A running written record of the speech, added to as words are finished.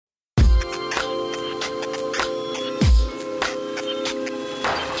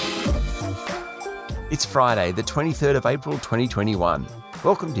It's Friday, the 23rd of April 2021.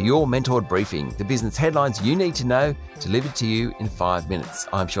 Welcome to your Mentored Briefing, the business headlines you need to know, delivered to you in 5 minutes.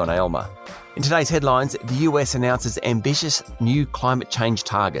 I'm Sean Aylmer. In today's headlines, the US announces ambitious new climate change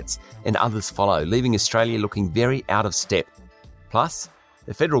targets and others follow, leaving Australia looking very out of step. Plus,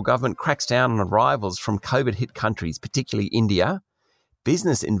 the federal government cracks down on arrivals from COVID-hit countries, particularly India.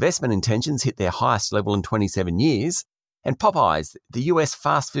 Business investment intentions hit their highest level in 27 years. And Popeyes, the US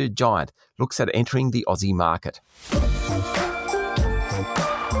fast food giant, looks at entering the Aussie market.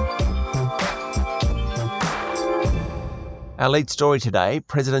 Our lead story today,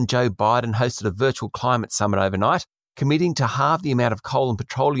 President Joe Biden hosted a virtual climate summit overnight, committing to halve the amount of coal and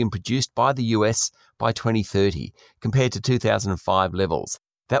petroleum produced by the US by 2030, compared to 2005 levels.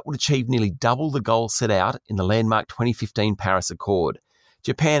 That would achieve nearly double the goal set out in the landmark 2015 Paris Accord.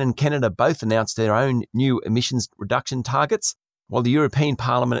 Japan and Canada both announced their own new emissions reduction targets, while the European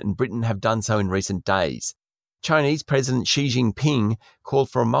Parliament and Britain have done so in recent days. Chinese President Xi Jinping called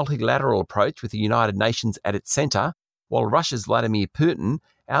for a multilateral approach with the United Nations at its centre, while Russia's Vladimir Putin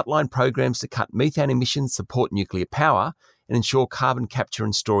outlined programs to cut methane emissions, support nuclear power, and ensure carbon capture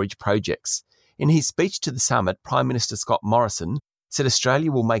and storage projects. In his speech to the summit, Prime Minister Scott Morrison said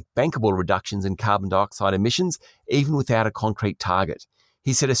Australia will make bankable reductions in carbon dioxide emissions even without a concrete target.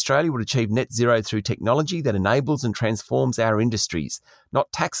 He said Australia would achieve net zero through technology that enables and transforms our industries,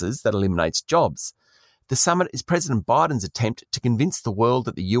 not taxes that eliminates jobs. The summit is President Biden's attempt to convince the world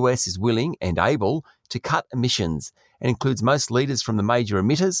that the US is willing and able to cut emissions, and includes most leaders from the major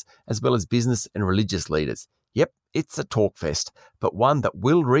emitters as well as business and religious leaders. Yep, it's a talk fest, but one that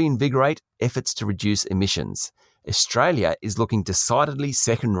will reinvigorate efforts to reduce emissions. Australia is looking decidedly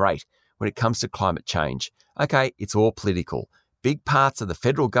second rate when it comes to climate change. Okay, it's all political. Big parts of the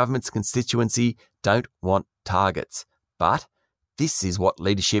federal government's constituency don't want targets. But this is what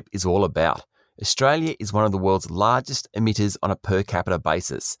leadership is all about. Australia is one of the world's largest emitters on a per capita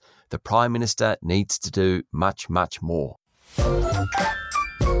basis. The Prime Minister needs to do much, much more.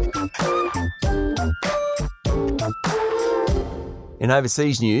 In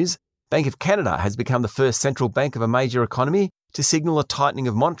overseas news, Bank of Canada has become the first central bank of a major economy to signal a tightening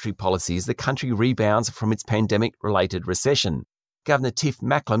of monetary policy as the country rebounds from its pandemic-related recession. Governor Tiff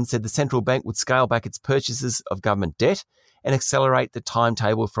Macklem said the central bank would scale back its purchases of government debt and accelerate the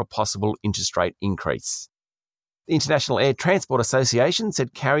timetable for a possible interest rate increase. The International Air Transport Association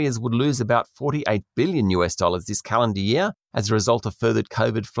said carriers would lose about $48 billion this calendar year as a result of further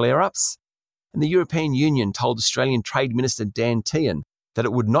COVID flare-ups. And the European Union told Australian Trade Minister Dan Tehan that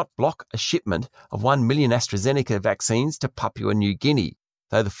it would not block a shipment of 1 million AstraZeneca vaccines to Papua New Guinea,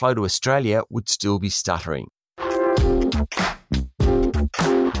 though the flow to Australia would still be stuttering.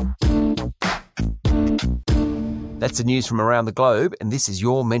 That's the news from around the globe, and this is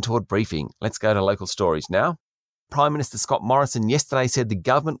your Mentored Briefing. Let's go to local stories now. Prime Minister Scott Morrison yesterday said the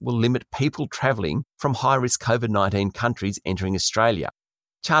government will limit people travelling from high-risk COVID-19 countries entering Australia.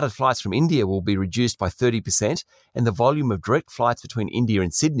 Chartered flights from India will be reduced by 30%, and the volume of direct flights between India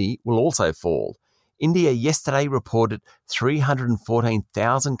and Sydney will also fall. India yesterday reported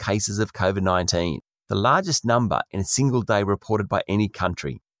 314,000 cases of COVID-19, the largest number in a single day reported by any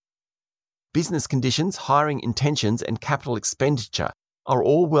country. Business conditions, hiring intentions and capital expenditure are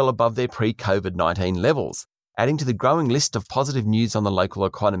all well above their pre-COVID-19 levels, adding to the growing list of positive news on the local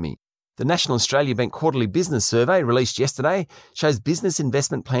economy. The National Australia Bank Quarterly Business Survey, released yesterday, shows business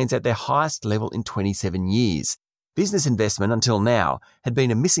investment plans at their highest level in 27 years. Business investment until now had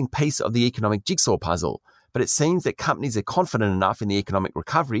been a missing piece of the economic jigsaw puzzle, but it seems that companies are confident enough in the economic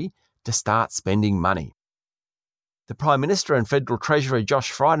recovery to start spending money. The Prime Minister and Federal Treasurer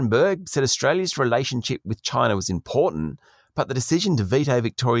Josh Frydenberg said Australia's relationship with China was important, but the decision to veto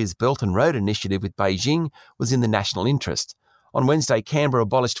Victoria's Belt and Road Initiative with Beijing was in the national interest. On Wednesday, Canberra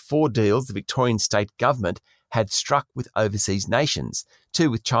abolished 4 deals the Victorian state government had struck with overseas nations,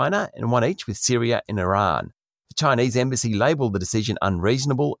 2 with China and 1 each with Syria and Iran. The Chinese embassy labelled the decision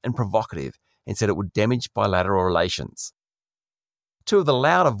unreasonable and provocative and said it would damage bilateral relations. 2 of the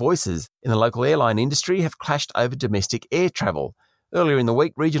louder voices in the local airline industry have clashed over domestic air travel. Earlier in the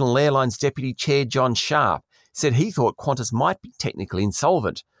week, Regional Airlines Deputy Chair John Sharp said he thought Qantas might be technically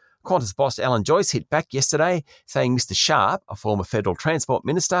insolvent. Qantas boss Alan Joyce hit back yesterday, saying Mr Sharp, a former federal transport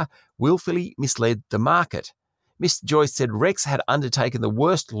minister, willfully misled the market. Mr Joyce said Rex had undertaken the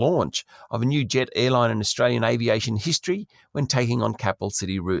worst launch of a new jet airline in Australian aviation history when taking on capital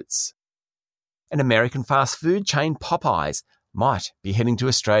city routes. An American fast food chain, Popeyes, might be heading to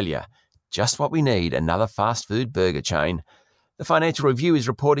Australia. Just what we need, another fast food burger chain. The Financial Review is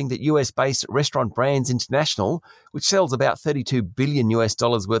reporting that US-based Restaurant Brands International, which sells about $32 billion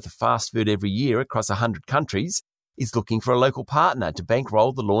worth of fast food every year across 100 countries, is looking for a local partner to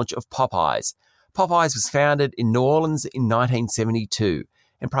bankroll the launch of Popeyes. Popeyes was founded in New Orleans in 1972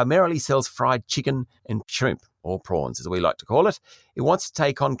 and primarily sells fried chicken and shrimp, or prawns as we like to call it. It wants to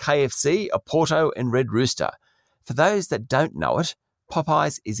take on KFC, Oporto and Red Rooster. For those that don't know it,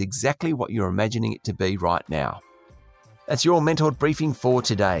 Popeyes is exactly what you're imagining it to be right now. That's your Mentored briefing for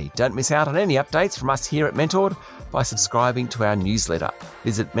today. Don't miss out on any updates from us here at Mentored by subscribing to our newsletter.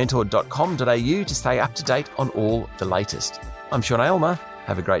 Visit mentored.com.au to stay up to date on all the latest. I'm Sean Aylmer.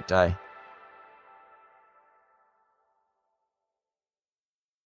 Have a great day.